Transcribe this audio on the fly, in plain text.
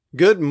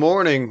Good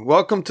morning.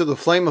 Welcome to the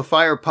Flame of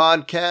Fire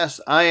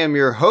podcast. I am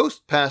your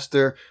host,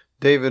 Pastor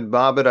David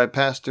Bobbitt. I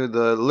pastor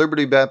the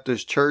Liberty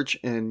Baptist Church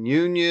in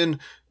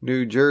Union,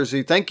 New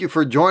Jersey. Thank you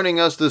for joining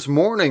us this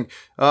morning.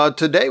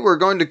 Today we're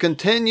going to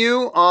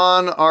continue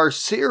on our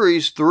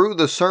series through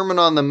the Sermon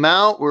on the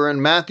Mount. We're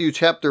in Matthew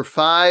chapter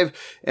 5,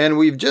 and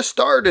we've just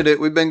started it.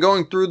 We've been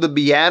going through the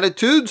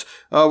Beatitudes,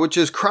 which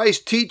is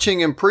Christ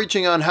teaching and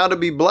preaching on how to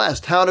be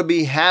blessed, how to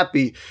be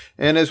happy.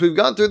 And as we've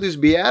gone through these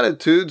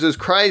Beatitudes, as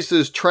Christ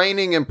is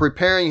training and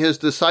preparing his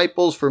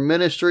disciples for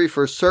ministry,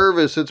 for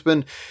service, it's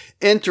been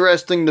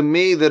interesting to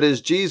me that as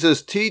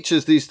Jesus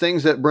teaches these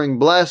things that bring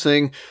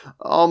blessing,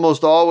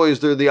 almost always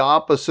they're the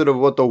opposite of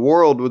what the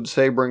world would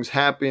say brings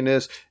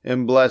happiness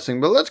and blessing.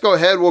 But let's go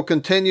ahead. We'll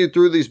continue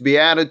through these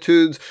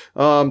Beatitudes.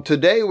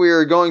 Today we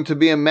are going to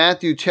be in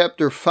Matthew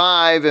chapter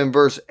 5 and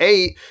verse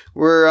 8,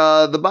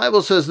 where the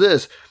Bible says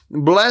this: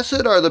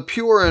 "Blessed are the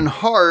pure in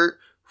heart,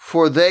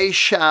 for they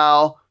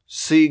shall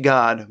see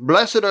God."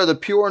 Blessed are the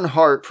pure in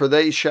heart, for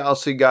they shall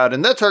see God.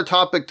 And that's our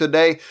topic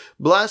today.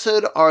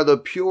 Blessed are the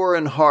pure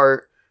in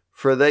heart,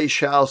 for they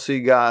shall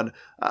see God.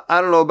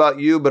 I don't know about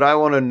you, but I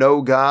want to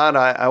know God.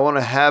 I want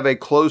to have a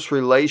close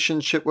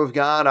relationship with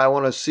God. I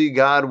want to see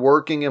God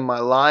working in my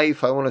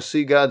life. I want to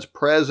see God's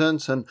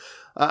presence, and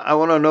I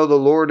want to know the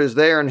Lord is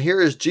there. And here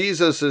is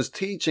Jesus'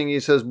 teaching. He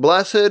says,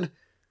 blessed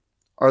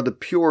are the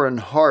pure in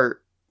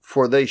heart,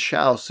 for they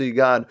shall see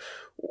God.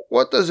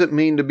 What does it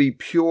mean to be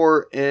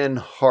pure in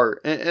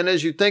heart? And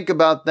as you think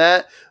about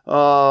that,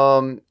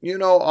 often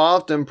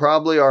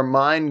probably our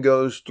mind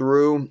goes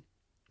to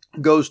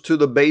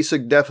the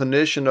basic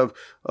definition of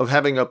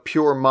having a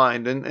pure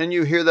mind. And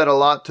you hear that a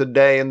lot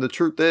today. And the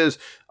truth is,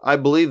 I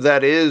believe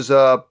that is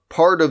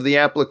part of the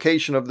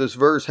application of this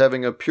verse,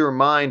 having a pure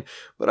mind.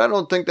 But I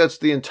don't think that's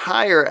the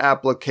entire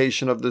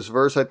application of this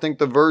verse. I think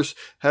the verse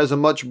has a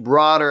much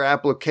broader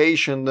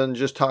application than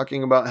just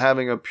talking about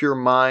having a pure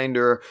mind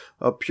or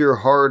a pure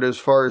heart as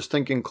far as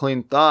thinking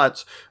clean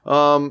thoughts.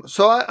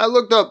 So I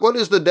looked up what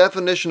is the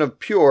definition of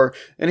pure.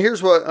 And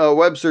here's what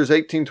Webster's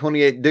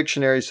 1828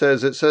 dictionary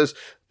says. It says,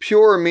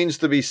 pure means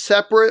to be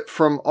separate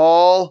from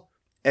all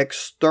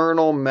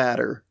external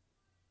matter.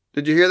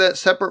 Did you hear that?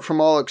 Separate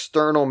from all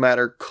external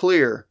matter,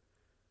 clear,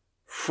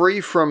 free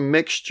from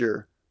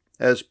mixture,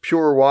 as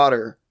pure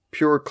water,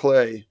 pure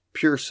clay,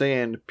 pure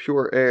sand,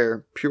 pure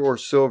air, pure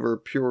silver,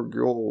 pure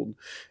gold.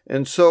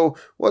 And so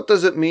what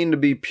does it mean to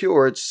be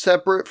pure? It's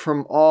separate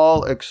from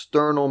all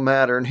external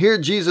matter. And here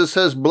Jesus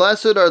says,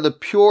 blessed are the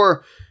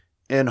pure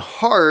in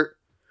heart,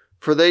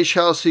 for they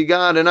shall see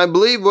God. And I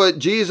believe what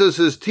Jesus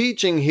is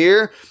teaching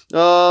here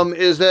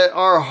is that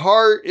our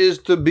heart is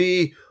to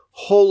be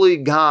holy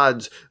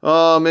God's.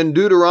 In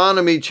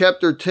Deuteronomy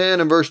chapter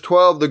 10 and verse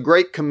 12, the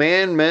great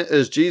commandment,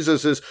 as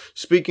Jesus is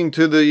speaking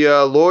to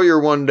the lawyer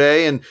one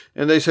day, and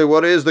they say,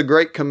 what is the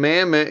great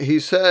commandment? He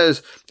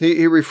says,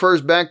 he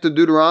refers back to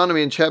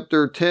Deuteronomy in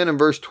chapter 10 and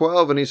verse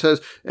 12, and he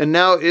says, and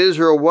now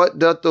Israel, what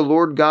doth the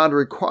Lord God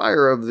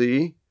require of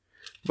thee,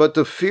 but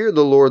to fear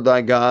the Lord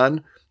thy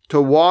God,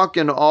 to walk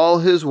in all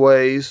his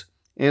ways,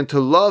 and to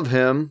love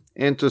him,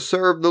 and to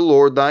serve the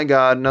Lord thy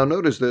God. Now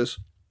notice this,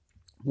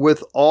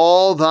 with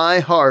all thy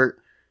heart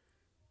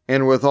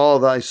and with all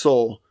thy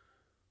soul.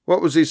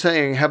 What was he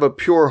saying? Have a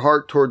pure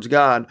heart towards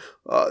God,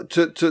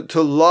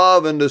 to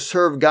love and to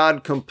serve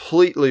God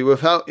completely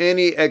without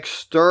any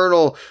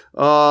external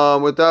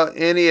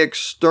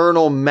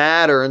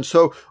matter. And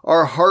so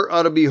our heart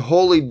ought to be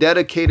wholly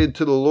dedicated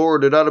to the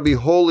Lord. It ought to be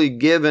wholly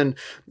given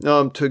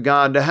to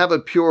God, to have a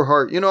pure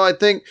heart. I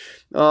think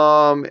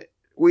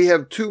we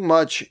have too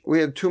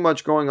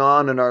much going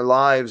on in our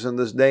lives in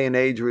this day and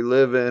age we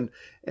live in.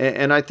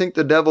 And I think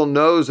the devil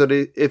knows that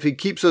if he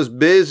keeps us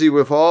busy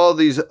with all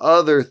these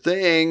other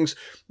things,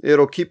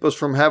 it'll keep us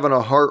from having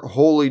a heart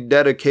wholly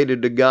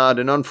dedicated to God.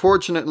 And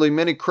unfortunately,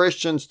 many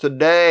Christians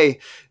today,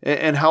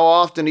 and how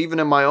often even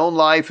in my own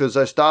life, as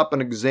I stop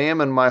and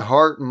examine my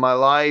heart and my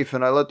life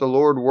and I let the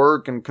Lord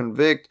work and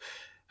convict,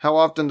 how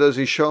often does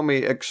he show me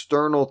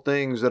external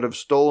things that have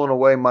stolen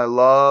away my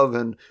love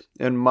and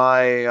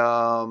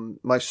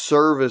my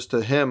service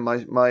to him,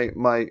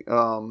 my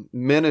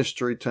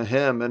ministry to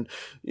him? And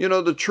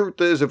the truth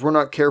is, if we're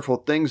not careful,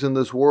 things in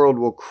this world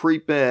will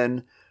creep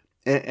in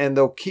and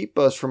they'll keep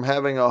us from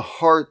having a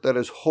heart that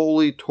is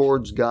holy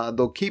towards God.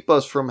 They'll keep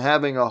us from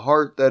having a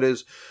heart that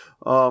is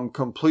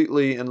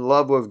completely in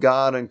love with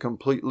God and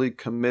completely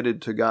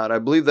committed to God. I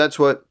believe that's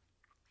what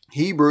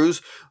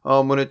Hebrews,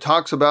 when it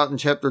talks about in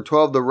chapter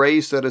 12, the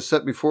race that is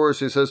set before us,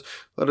 he says,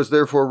 let us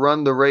therefore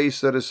run the race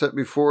that is set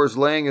before us,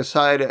 laying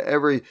aside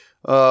every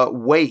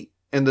weight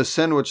and the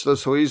sin which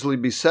does so easily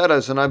beset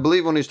us. And I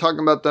believe when he's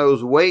talking about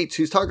those weights,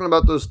 he's talking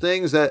about those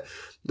things that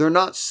they're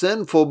not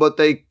sinful, but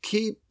they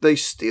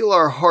steal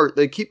our heart.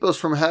 They keep us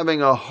from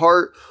having a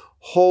heart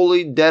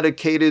wholly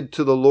dedicated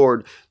to the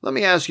Lord. Let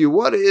me ask you,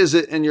 what is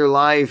it in your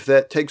life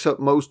that takes up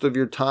most of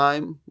your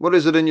time? What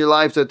is it in your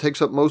life that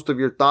takes up most of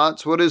your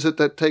thoughts? What is it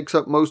that takes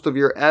up most of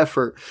your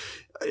effort?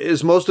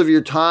 Is most of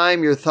your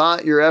time, your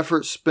thought, your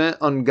effort spent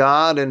on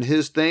God and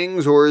His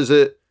things, or is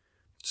it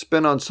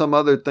spent on some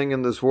other thing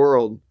in this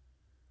world?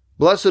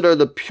 Blessed are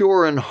the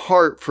pure in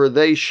heart, for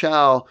they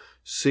shall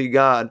see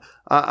God.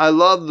 I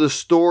love the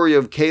story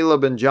of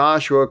Caleb and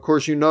Joshua. Of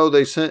course, you know,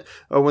 they sent,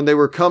 when they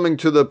were coming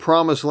to the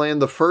promised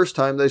land the first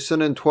time, they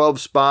sent in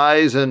 12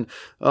 spies, and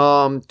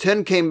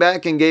 10 came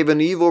back and gave an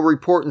evil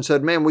report and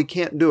said, man, we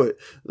can't do it.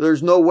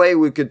 There's no way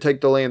we could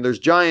take the land. There's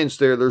giants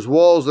there. There's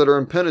walls that are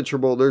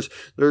impenetrable. There's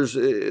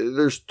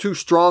too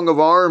strong of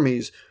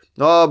armies.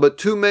 Oh, but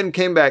 2 men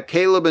came back,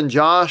 Caleb and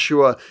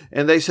Joshua,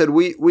 and they said,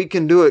 we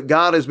can do it.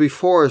 God is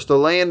before us. The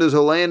land is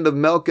a land of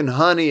milk and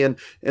honey, and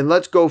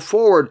let's go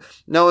forward.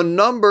 Now in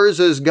Numbers,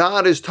 as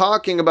God is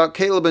talking about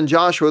Caleb and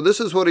Joshua, this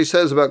is what he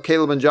says about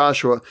Caleb and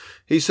Joshua.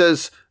 He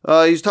says,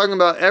 he's talking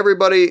about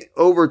everybody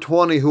over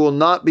 20 who will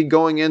not be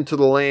going into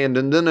the land.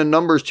 And then in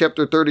Numbers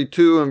chapter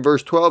 32 and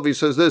verse 12, he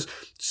says this,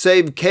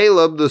 save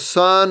Caleb, the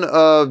son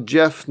of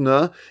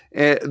Jephunneh,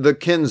 the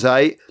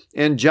Kenizzite,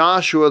 and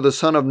Joshua, the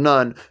son of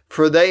Nun,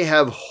 for they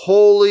have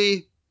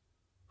wholly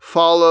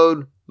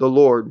followed the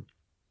Lord.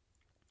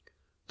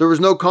 There was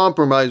no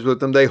compromise with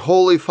them. They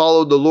wholly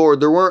followed the Lord.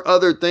 There weren't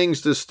other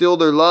things to steal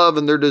their love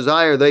and their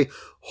desire. They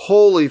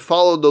wholly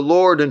followed the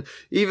Lord. And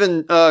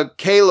even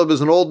Caleb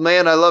is an old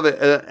man. I love it.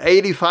 An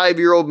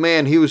 85-year-old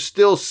man. He was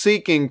still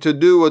seeking to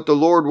do what the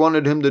Lord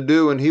wanted him to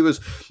do. And he was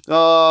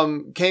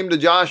came to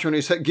Joshua and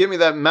he said, give me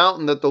that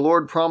mountain that the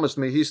Lord promised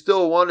me. He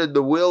still wanted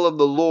the will of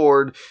the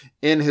Lord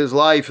in his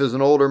life as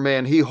an older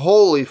man. He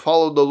wholly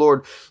followed the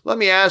Lord. Let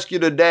me ask you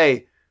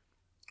today,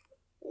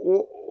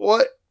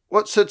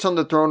 what sits on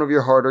the throne of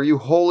your heart? Are you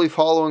wholly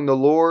following the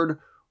Lord?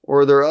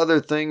 Or are there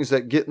other things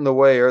that get in the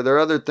way? Are there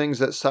other things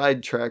that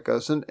sidetrack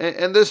us? And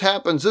this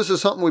happens. This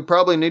is something we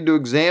probably need to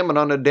examine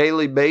on a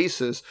daily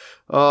basis.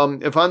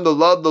 If I'm to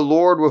love the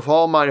Lord with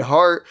all my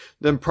heart,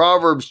 then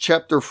Proverbs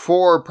chapter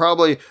 4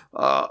 probably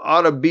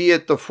ought to be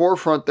at the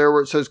forefront there,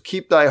 where it says,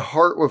 keep thy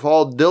heart with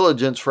all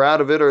diligence, for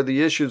out of it are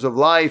the issues of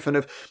life. And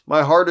if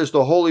my heart is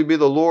to wholly be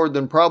the Lord,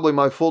 then probably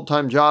my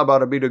full-time job ought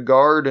to be to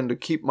guard and to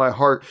keep my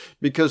heart,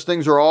 because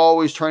things are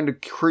always trying to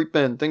creep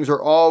in. Things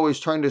are always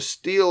trying to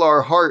steal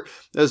our heart.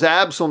 As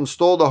Absalom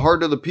stole the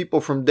heart of the people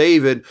from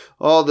David,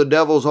 the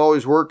devil's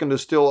always working to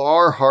steal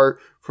our heart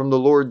from the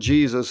Lord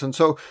Jesus. And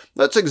so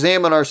let's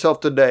examine ourselves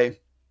today.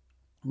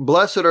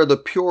 Blessed are the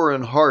pure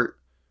in heart,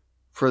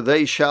 for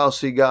they shall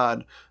see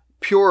God.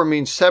 Pure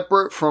means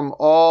separate from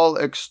all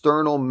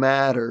external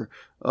matter.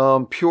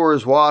 Pure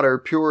as water,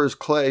 pure as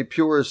clay,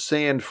 pure as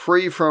sand,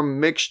 free from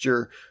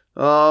mixture.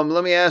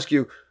 Let me ask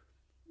you,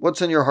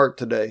 what's in your heart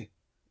today?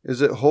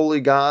 Is it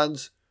wholly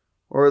God's?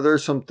 Or are there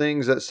some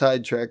things that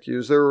sidetrack you?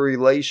 Is there a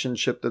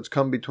relationship that's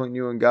come between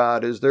you and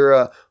God? Is there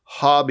a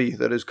hobby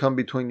that has come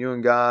between you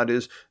and God?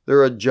 Is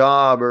there a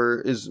job, or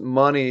is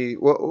money?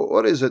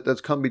 What is it that's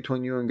come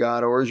between you and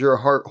God? Or is your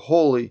heart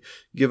wholly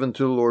given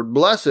to the Lord?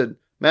 Blessed,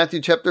 Matthew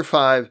chapter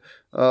 5,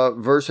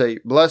 verse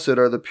 8, blessed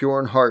are the pure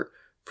in heart,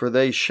 for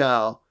they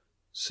shall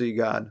see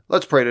God.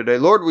 Let's pray today.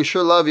 Lord, we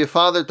sure love you.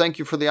 Father, thank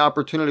you for the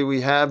opportunity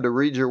we have to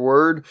read your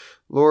word,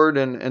 Lord,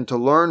 and to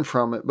learn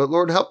from it. But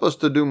Lord, help us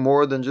to do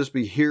more than just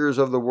be hearers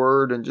of the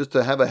word and just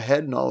to have a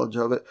head knowledge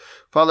of it.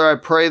 Father, I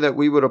pray that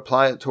we would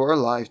apply it to our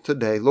life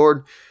today.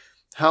 Lord,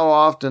 how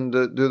often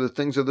do the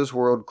things of this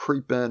world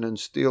creep in and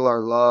steal our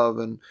love?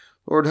 And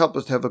Lord, help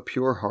us to have a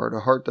pure heart,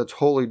 a heart that's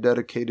wholly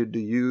dedicated to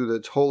you,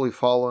 that's wholly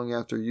following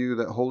after you,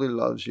 that wholly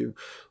loves you.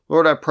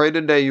 Lord, I pray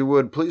today you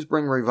would please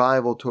bring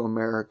revival to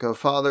America.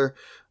 Father,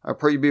 I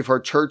pray you be with our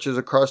churches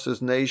across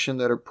this nation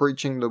that are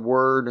preaching the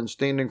word and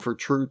standing for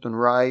truth and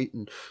right.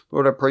 And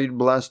Lord, I pray you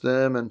bless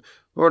them. And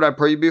Lord, I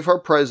pray you be with our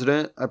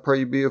president. I pray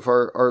you be with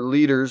our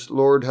leaders.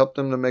 Lord, help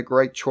them to make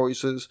right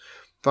choices.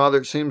 Father,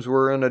 it seems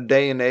we're in a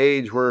day and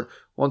age where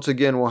once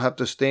again we'll have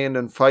to stand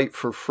and fight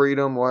for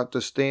freedom. We'll have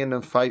to stand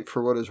and fight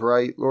for what is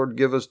right. Lord,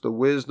 give us the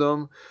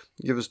wisdom.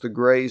 Give us the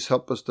grace.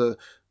 Help us to,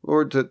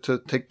 Lord,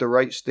 to take the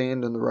right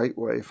stand in the right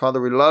way. Father,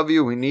 we love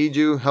you. We need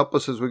you. Help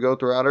us as we go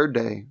throughout our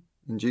day.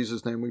 In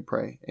Jesus' name we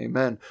pray.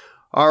 Amen.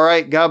 All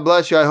right. God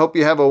bless you. I hope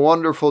you have a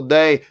wonderful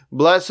day.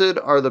 Blessed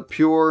are the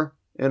pure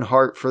in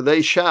heart, for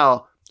they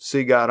shall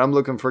see God. I'm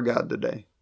looking for God today.